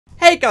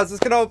Hey guys, what's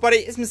going on everybody?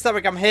 It's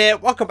MrSammyCam here.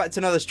 Welcome back to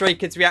another Stray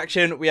Kids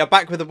reaction. We are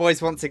back with the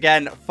boys once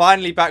again.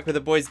 Finally back with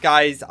the boys,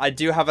 guys. I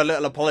do have a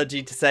little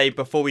apology to say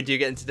before we do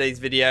get into today's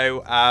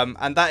video.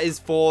 And that is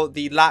for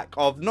the lack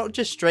of not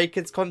just Stray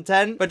Kids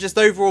content, but just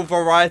overall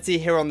variety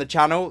here on the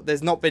channel.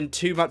 There's not been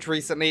too much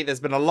recently.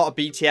 There's been a lot of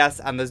BTS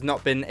and there's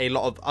not been a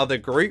lot of other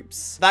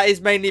groups. That is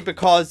mainly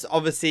because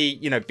obviously,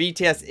 you know,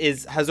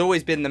 BTS has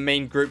always been the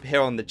main group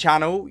here on the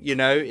channel. You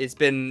know, it's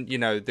been, you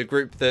know, the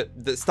group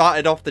that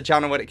started off the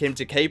channel when it came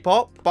to K-pop.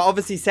 But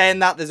obviously saying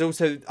that, there's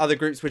also other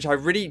groups which I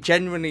really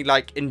genuinely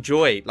like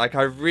enjoy. Like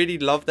I really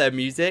love their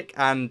music,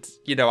 and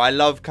you know, I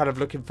love kind of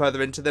looking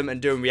further into them and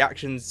doing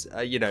reactions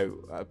you know,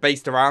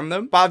 based around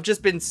them. But I've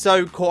just been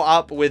so caught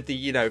up with the,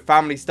 you know,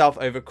 family stuff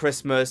over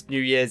Christmas,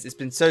 New Year's. It's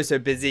been so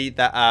busy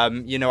that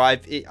you know, I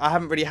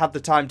haven't really had the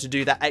time to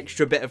do that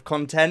extra bit of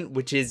content,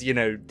 which is, you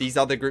know, these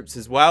other groups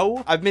as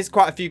well. I've missed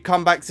quite a few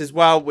comebacks as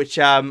well, which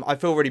I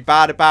feel really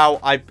bad about.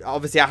 I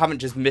haven't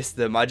just missed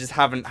them, I just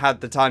haven't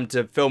had the time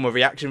to film a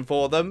reaction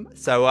for them.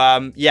 So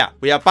yeah,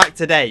 we are back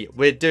today.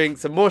 We're doing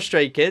some more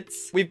Stray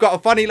Kids. We've got a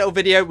funny little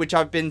video which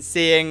I've been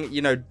seeing,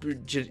 you know,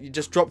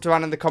 just dropped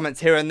around in the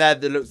comments here and there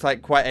that looks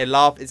like quite a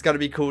laugh. It's going to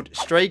be called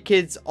Stray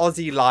Kids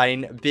Aussie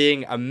line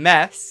being a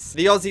mess.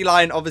 The Aussie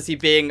line obviously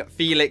being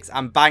Felix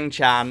and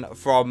Bangchan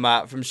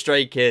from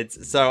Stray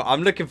Kids. So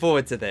I'm looking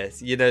forward to this.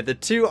 You know, the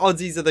two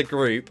Aussies of the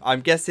group,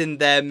 I'm guessing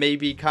they're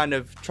maybe kind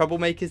of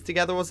troublemakers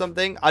together or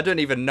something. I don't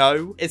even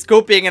know. It's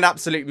called being an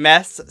absolute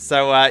mess.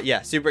 So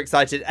yeah, super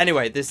excited.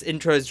 Anyway, this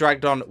intro has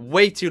dragged on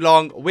way too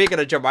long. We're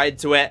gonna jump right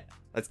into it.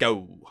 Let's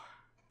go.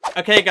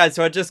 Okay guys,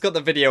 so I just got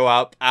the video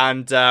up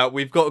and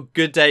we've got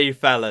Good Day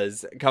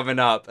Fellas coming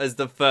up as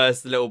the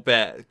first little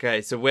bit.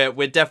 Okay, so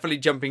we're definitely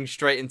jumping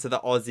straight into the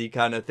Aussie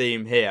kind of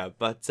theme here.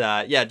 But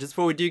yeah, just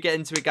before we do get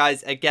into it,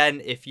 guys,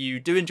 again, if you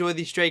do enjoy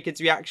these Stray Kids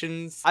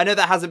reactions, I know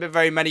there hasn't been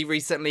very many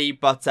recently,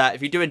 but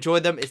if you do enjoy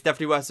them, it's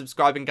definitely worth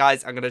subscribing,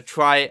 guys. I'm gonna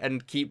try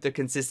and keep the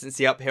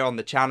consistency up here on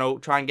the channel,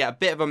 try and get a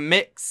bit of a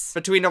mix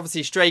between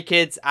obviously Stray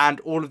Kids and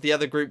all of the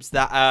other groups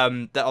that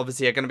that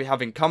obviously are going to be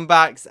having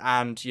comebacks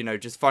and, you know,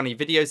 just funny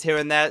videos here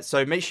and there.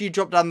 So make sure you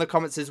drop down in the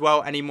comments as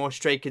well any more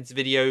Stray Kids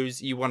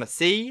videos you want to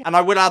see, and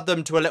I will add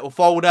them to a little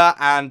folder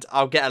and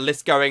I'll get a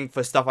list going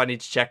for stuff I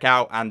need to check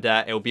out, and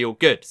it'll be all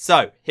good.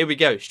 So here we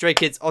go, Stray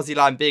Kids Aussie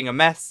line being a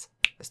mess.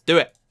 Let's do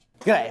it.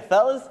 Good day,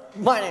 fellas.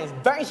 My name's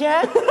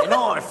Bangchan. And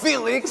I'm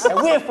Felix. And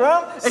we're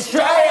from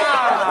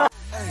Australia.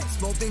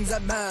 Small things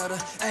that matter,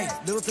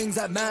 little things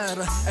that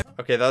matter.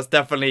 Okay, that's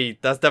definitely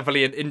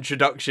an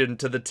introduction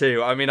to the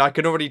two. I mean, I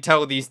can already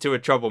tell these two are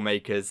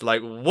troublemakers.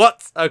 Like,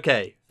 what?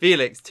 Okay,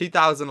 Felix,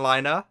 2000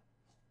 liner.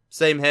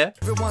 Same here.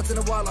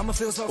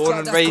 Born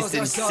and raised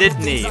in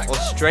Sydney,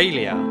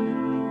 Australia.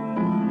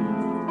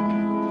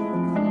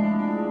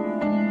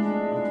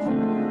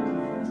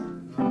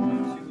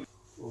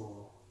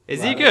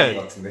 Is he good?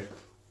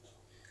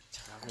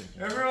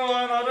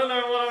 Everyone, I don't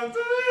know what I'm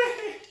doing.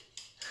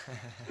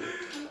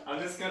 I'm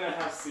just gonna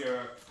have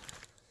syrup.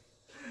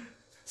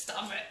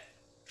 Stop it.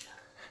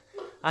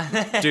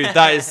 Dude,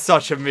 that is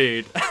such a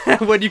mood.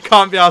 When you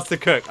can't be asked to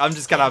cook, I'm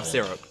just gonna have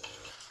syrup.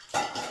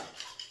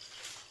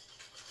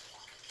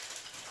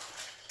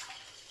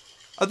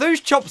 Are those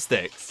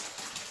chopsticks?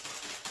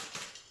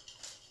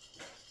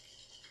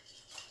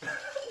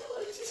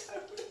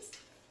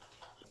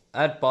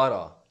 Add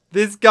butter.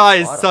 This guy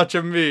is such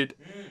a mood.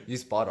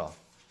 Use butter.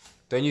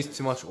 Don't use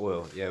too much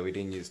oil. Yeah, we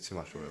didn't use too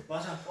much oil.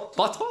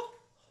 버터?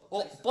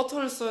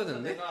 버터를 써야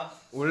되는데?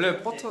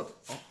 원래 버터.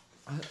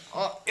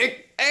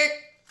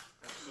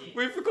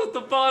 We forgot the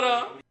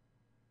butter.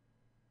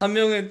 한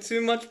명은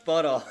too much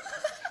butter.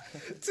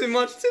 too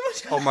much.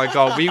 Oh my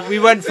god, we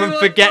went from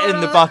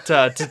forgetting the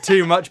butter to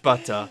too much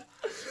butter.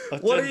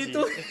 What are you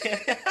doing?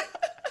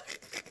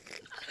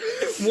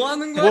 뭐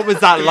하는 거야? What was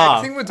that I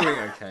laugh? think we're doing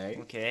okay.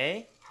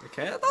 Okay.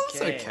 Okay, that looks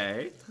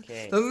okay.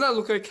 Doesn't that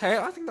look okay?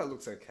 I think that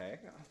looks okay.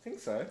 I think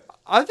so.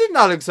 I think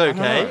that looks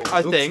okay. I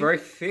It looks think. very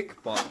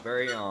thick, but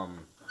very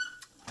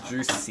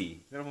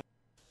juicy.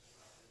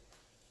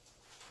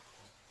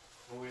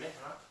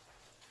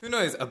 Who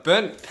knows? A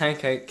burnt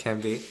pancake can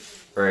be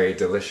very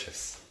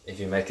delicious if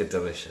you make it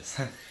delicious.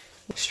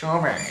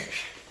 Strawberries.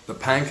 The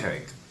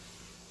pancake,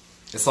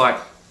 it's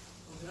like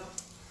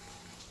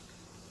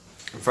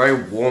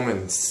very warm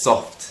and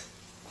soft.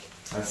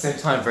 At the same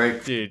time, very...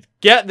 Dude,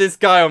 get this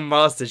guy on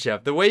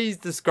MasterChef. The way he's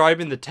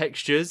describing the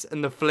textures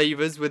and the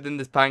flavors within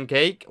this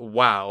pancake,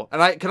 wow.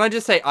 And can I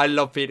just say, I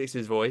love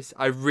Felix's voice.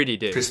 I really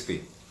do.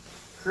 crispy.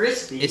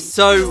 It's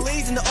so...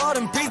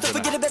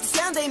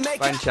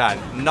 Bangchan,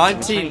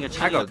 19...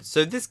 Hang on.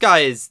 So this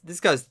guy's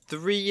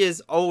 3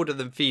 years older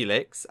than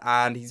Felix,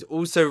 and he's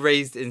also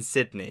raised in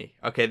Sydney.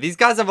 Okay, these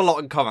guys have a lot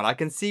in common. I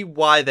can see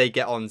why they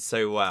get on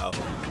so well.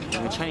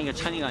 찬이가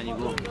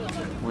아니고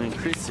우리는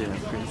크리스예요.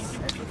 Chris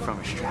from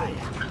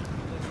Australia.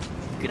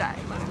 Good day,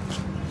 man.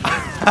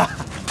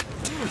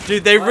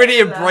 Dude, they really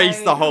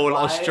embrace the whole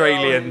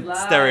Australian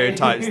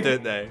stereotypes,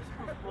 don't they?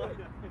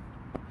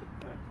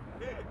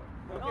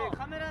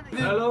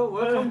 Hello,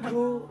 welcome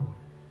to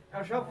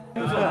our shop.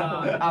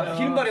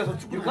 기름발이어서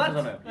축구를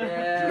하잖아요.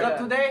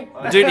 today?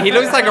 Dude, he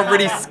looks like a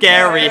really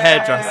scary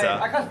hairdresser.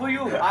 I cut for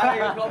you.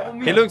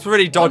 He looks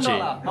really dodgy.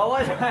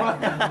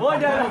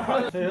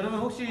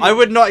 I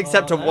would not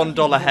accept a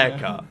 $1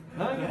 haircut.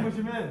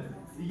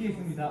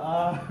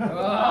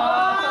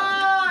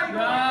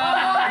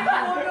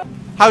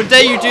 How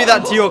dare you do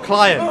that to your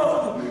client,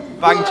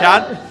 Bang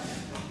Chan?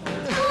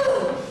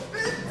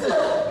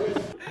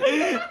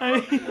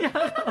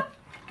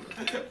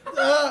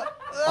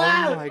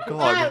 Oh my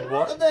god,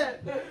 what?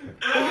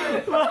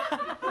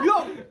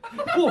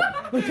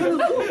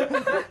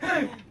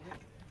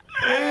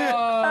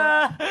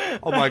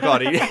 Oh my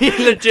god, he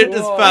legit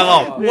just fell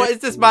off. What is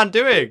this man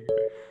doing?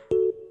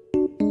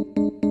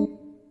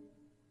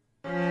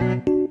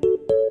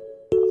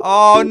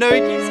 Oh no, he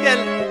keeps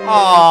getting...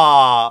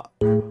 Aww.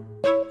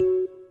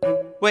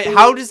 Wait,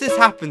 how does this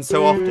happen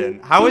so often?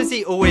 How is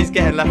he always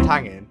getting left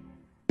hanging?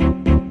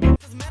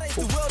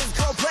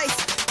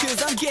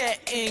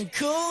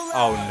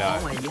 Oh no.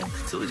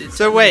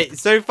 So wait,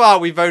 so far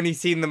we've only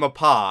seen them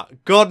apart.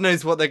 God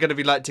knows what they're going to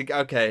be like to...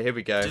 Okay, here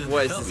we go.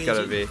 What is this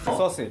going to be?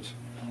 Sausage.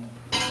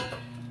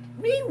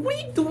 What are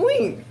you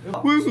doing?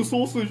 Where's the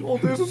sausage? Oh,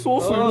 there's a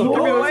sausage.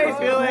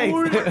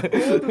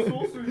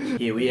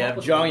 Here we have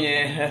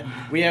Jongyan.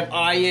 We have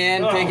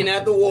Ian taking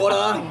out the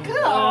water.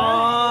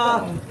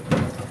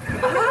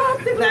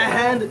 That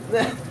hand.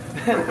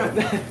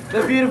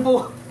 They're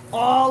beautiful.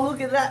 Oh, look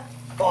at that.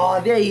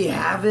 Oh, there you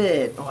have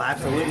it. Oh,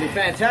 absolutely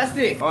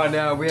fantastic. Oh,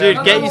 no, we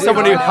Dude, get you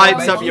someone who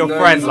hypes up your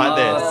friend like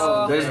this.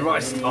 There's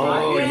rice.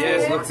 Oh,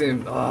 yes, look at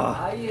him.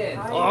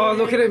 Oh,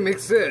 look at him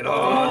mix it.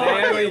 Oh,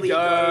 there we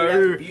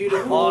go.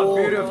 Beautiful. Oh,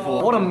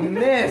 beautiful. What a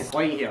mess.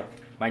 Why are you here?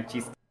 My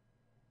cheese.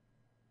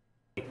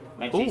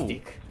 My Ooh. cheese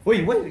stick.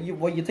 Wait,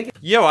 what you taking?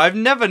 Yo, I've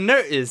never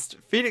noticed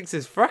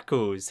Felix's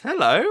freckles.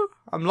 Hello.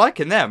 I'm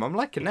liking them. I'm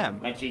liking them.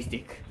 My cheese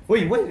stick.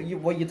 Wait, what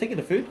you taking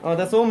the food? Oh,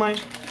 that's all mine.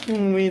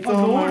 It's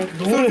all mine.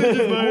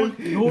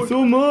 It's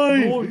all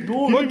mine.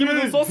 Don't give me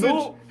the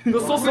sausage. The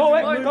sausage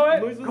is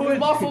mine. It's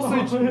my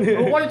sausage.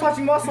 Why are you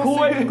touching my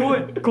sausage? Go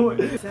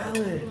away.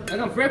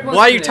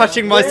 Why are you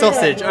touching my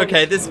sausage?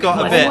 Okay, this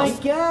got a bit...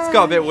 It's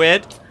got a bit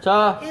weird.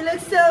 It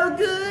looks so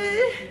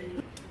good.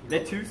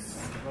 Lettuce.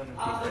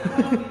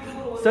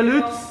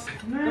 Salutes.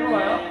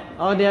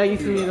 네,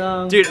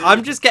 알겠습니다. Dude,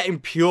 I'm just getting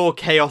pure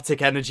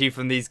chaotic energy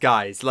from these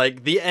guys.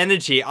 Like, the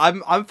energy,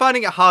 I'm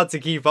finding it hard to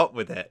keep up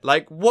with it.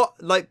 Like, what?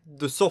 Like,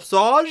 the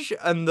sausage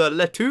and the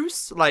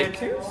lettuce? Like...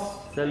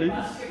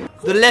 Salutes.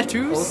 The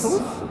lettuce?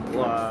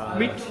 Wow.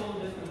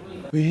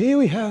 Here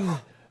we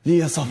have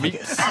the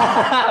esophagus.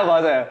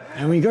 맞아요.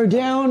 And we go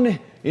down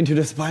into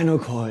the spinal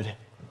cord.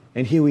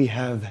 And here we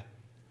have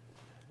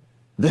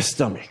the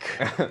stomach.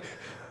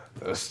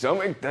 The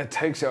stomach that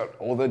takes out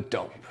all the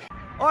dump.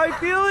 Oi,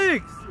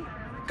 Felix!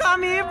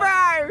 Come here,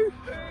 bro!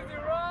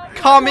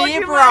 Come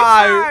here,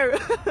 bro!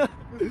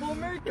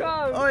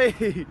 Oi!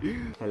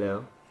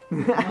 Hello.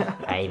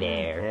 Hi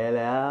there.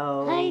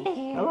 Hello. Hi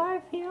there.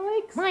 Hello,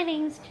 Felix. My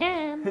name's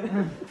Chan.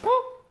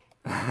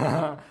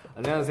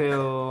 안녕하세요.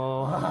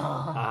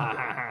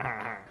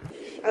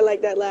 I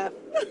like that laugh.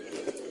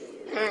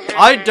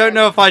 I don't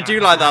know if I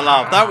do like that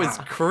laugh. That was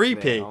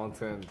creepy.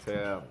 아무튼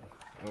제가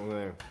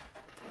오늘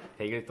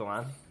 100일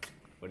동안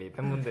우리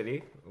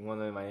팬분들이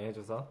응원을 많이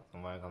해줘서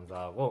정말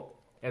감사하고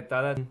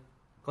일단은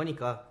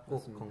거니까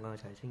꼭 건강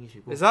잘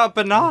챙기시고. Is that a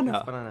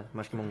banana? 바나나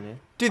맛있게 먹네.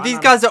 Dude, these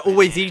guys are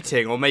always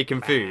eating or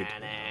making food.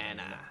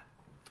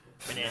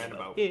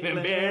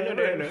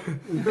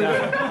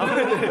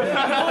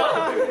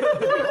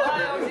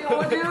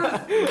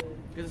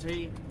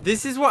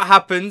 This is what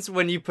happens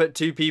when you put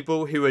two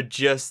people who are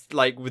just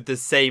like with the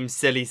same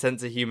silly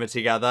sense of humor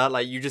together.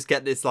 Like you just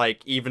get this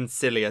like even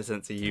sillier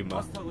sense of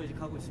humor.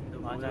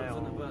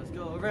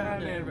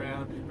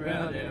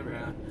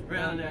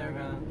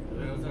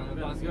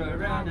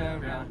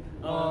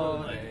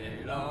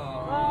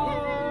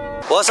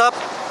 What's up,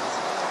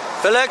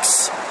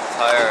 Felix?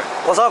 Tired.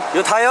 What's up?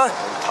 You tired?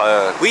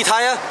 Tired. We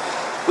tired?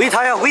 We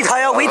tired? We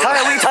tired? We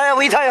tired? We tired?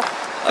 We tired?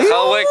 I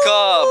can't wake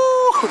up.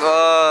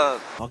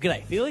 Oh,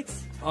 g'day,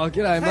 Felix. Oh,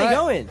 g'day, mate. How you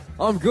going?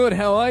 I'm good.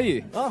 How are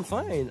you? Oh, I'm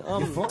fine.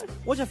 You fine?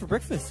 What'd you have for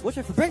breakfast? What'd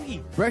you have for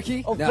brekkie?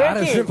 Brekkie? Oh, Nah, I had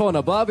a brekkie. shrimp on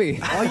a barbie.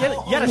 Oh, you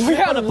had a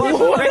shrimp on a barbie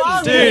for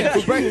brekkie. Dude. For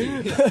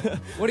brekkie.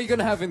 What are you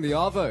gonna have in the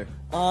arvo?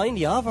 In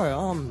the arvo,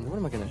 what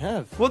am I gonna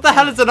have? What the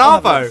hell is an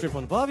I'll have a arvo? shrimp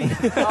on the barbie.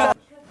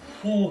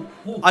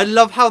 I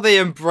love how they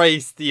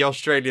embrace the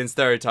Australian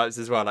stereotypes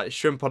as well. Like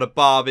shrimp on a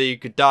barbie,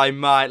 good day,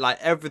 mate. Like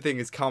everything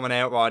is coming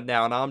out right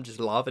now, and I'm just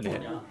loving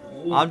it.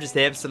 I'm just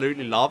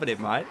absolutely loving it,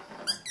 mate.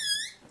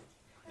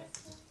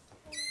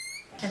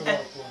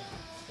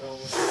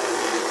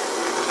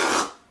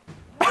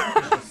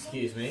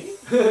 Excuse me.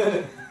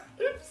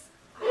 Oops,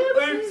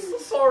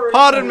 sorry.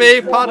 Pardon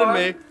me, pardon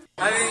me.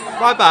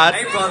 My bad.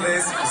 Hey,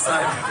 brothers.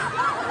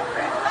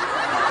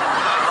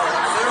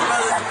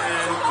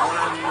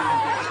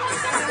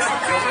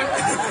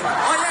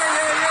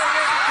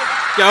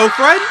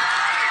 Girlfriend?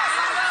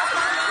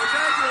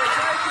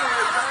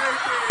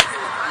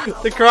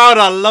 The crowd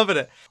are loving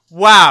it.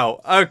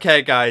 Wow.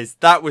 Okay, guys.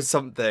 That was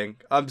something.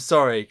 I'm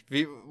sorry.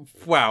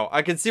 Wow.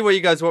 I can see why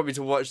you guys want me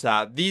to watch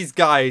that. These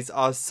guys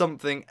are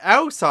something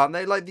else, aren't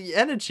they? Like, the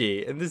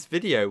energy in this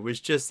video was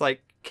just,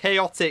 like,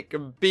 chaotic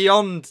and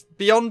beyond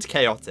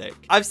chaotic.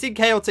 I've seen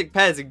chaotic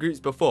pairs in groups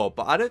before,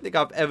 but I don't think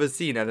I've ever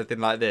seen anything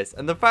like this.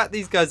 And the fact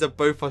these guys are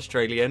both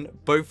Australian,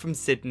 both from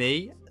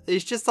Sydney,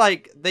 it's just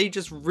like, they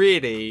just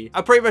really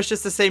are pretty much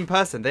just the same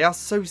person. They are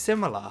so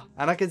similar.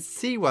 And I can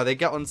see why they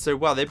get on so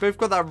well. They both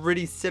got that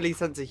really silly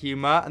sense of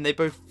humor, and they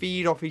both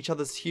feed off each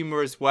other's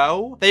humor as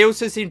well. They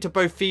also seem to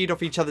both feed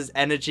off each other's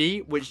energy,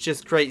 which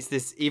just creates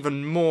this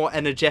even more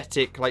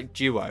energetic, like,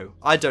 duo.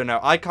 I don't know.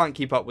 I can't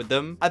keep up with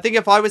them. I think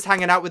if I was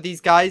hanging out with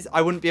these guys,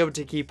 I wouldn't be able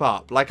to keep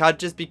up. Like, I'd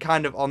just be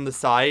kind of on the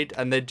side,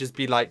 and they'd just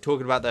be, like,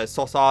 talking about their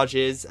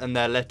sausages and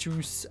their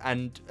lettuce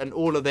and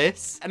all of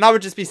this. And I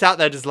would just be sat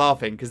there just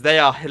laughing, because they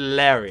are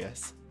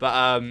hilarious.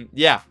 But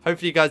yeah,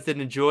 hopefully you guys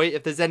did enjoy.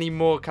 If there's any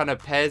more kind of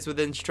pairs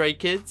within Stray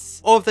Kids,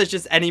 or if there's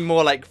just any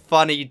more like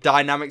funny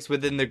dynamics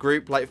within the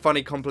group, like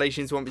funny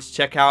compilations you want me to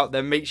check out,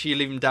 then make sure you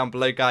leave them down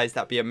below, guys.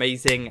 That'd be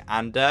amazing.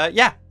 And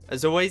yeah,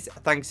 as always,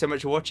 thanks so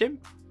much for watching.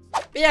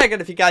 But yeah, again,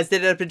 if you guys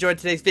did end up enjoying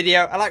today's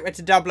video, a like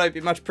rated down below would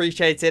be much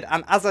appreciated.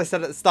 And as I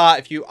said at the start,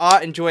 if you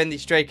are enjoying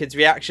these Stray Kids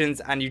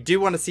reactions and you do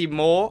want to see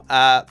more,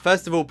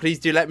 first of all, please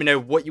do let me know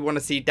what you want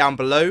to see down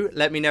below.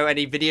 Let me know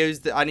any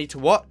videos that I need to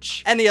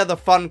watch, any other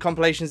fun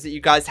compilations that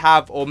you guys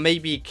have, or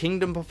maybe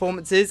Kingdom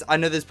performances. I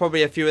know there's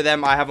probably a few of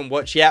them I haven't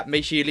watched yet.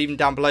 Make sure you leave them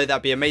down below.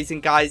 That'd be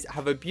amazing, guys.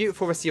 Have a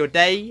beautiful rest of your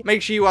day.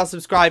 Make sure you are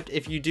subscribed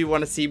if you do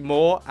want to see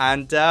more.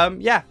 And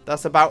yeah,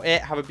 that's about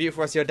it. Have a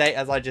beautiful rest of your day.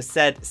 As I just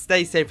said,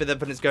 stay safe with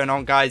everything that's going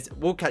on, guys.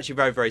 We'll catch you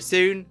very, very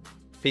soon.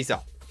 Peace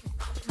out.